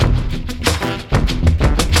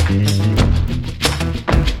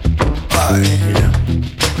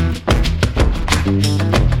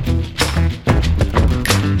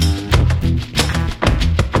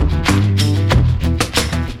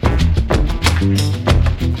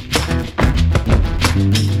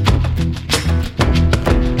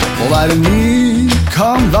være ny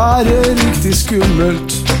kan være riktig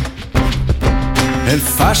skummelt. Helt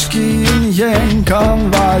fersk i en gjeng kan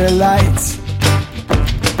være leit.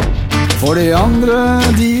 For de andre,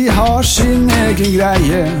 de har sin egen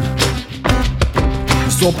greie.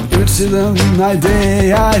 Stå på utsiden, nei det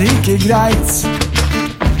er ikke greit.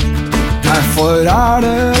 Derfor er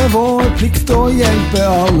det vår plikt å hjelpe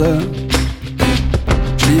alle,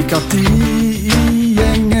 slik at de i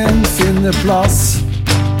gjengen finner plass.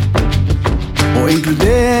 Å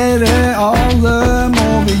inkludere alle må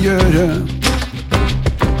vi gjøre,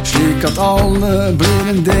 slik at alle blir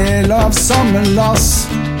en del av samme lass.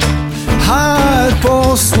 Her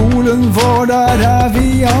på skolen vår, der er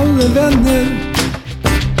vi alle venner.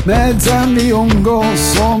 Med dem vi omgås,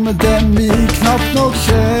 og med dem vi knapt nok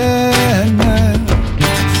kjenner.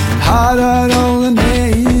 Her er alle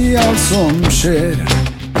med i alt som skjer,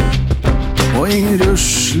 og ingen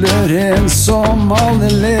rusler, en som alle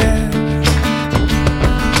ler.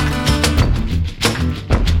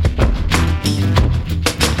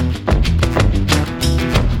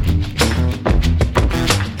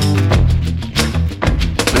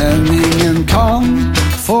 Men ingen kan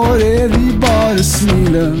for evig bare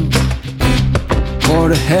smile, for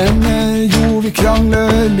det hender jo vi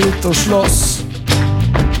krangler litt og slåss.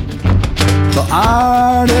 Da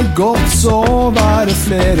er det godt så være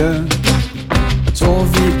flere, så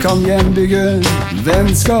vi kan gjenbygge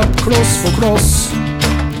vennskap kloss for kloss.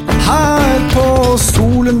 Her på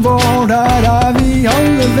skolen vår, der er vi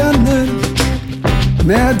alle venner.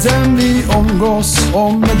 Med dem vi omgås,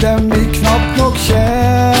 og med dem vi knapt nok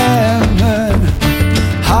kjenner.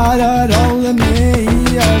 Her er alle med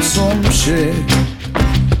i alt som skjer,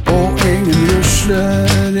 og ingen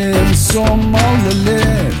rusler, en som alle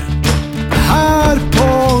ler. Her på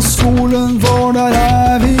skolen vår, der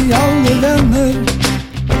er vi alle venner.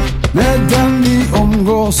 Med dem vi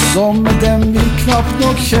omgås, og med dem vi knapt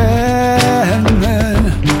nok kjenner.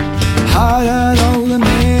 Her er alle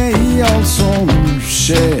med i alt som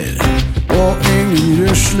skjer, og ingen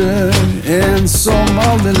rusler, en som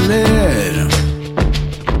alle ler.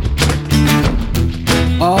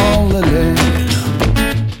 Alle ler,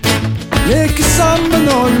 leke sammen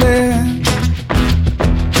og le.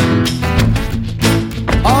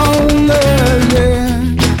 Alle ler,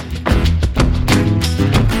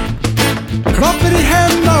 klapper i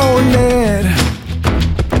hendene og ler.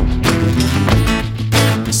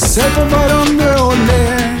 Se på hverandre og le.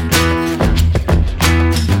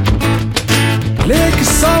 Leke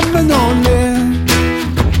sammen og le.